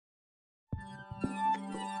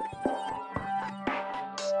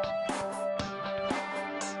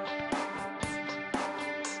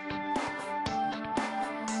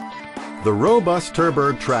The robust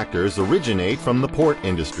Terberg tractors originate from the port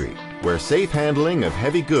industry, where safe handling of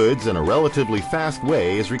heavy goods in a relatively fast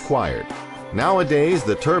way is required. Nowadays,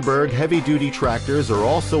 the Terberg heavy-duty tractors are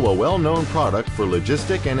also a well-known product for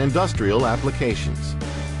logistic and industrial applications.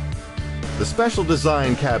 The special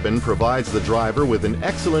design cabin provides the driver with an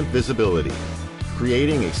excellent visibility,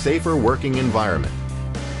 creating a safer working environment.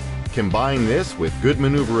 Combine this with good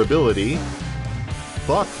maneuverability,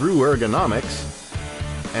 thought-through ergonomics,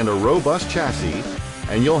 and a robust chassis,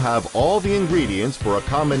 and you'll have all the ingredients for a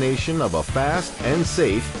combination of a fast and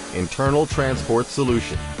safe internal transport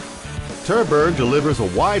solution. Terberg delivers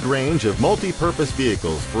a wide range of multi-purpose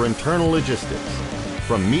vehicles for internal logistics,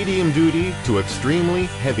 from medium-duty to extremely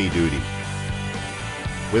heavy-duty.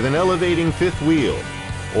 With an elevating fifth wheel,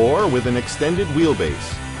 or with an extended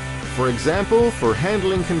wheelbase, for example, for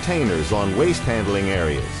handling containers on waste handling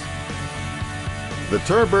areas. The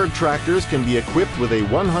Terberg tractors can be equipped with a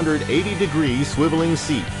 180-degree swiveling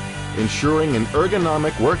seat, ensuring an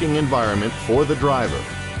ergonomic working environment for the driver.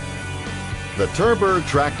 The Terberg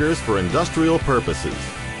tractors for industrial purposes,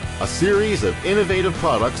 a series of innovative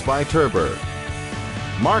products by Terberg,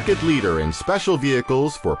 market leader in special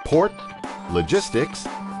vehicles for port, logistics,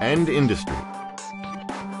 and industry.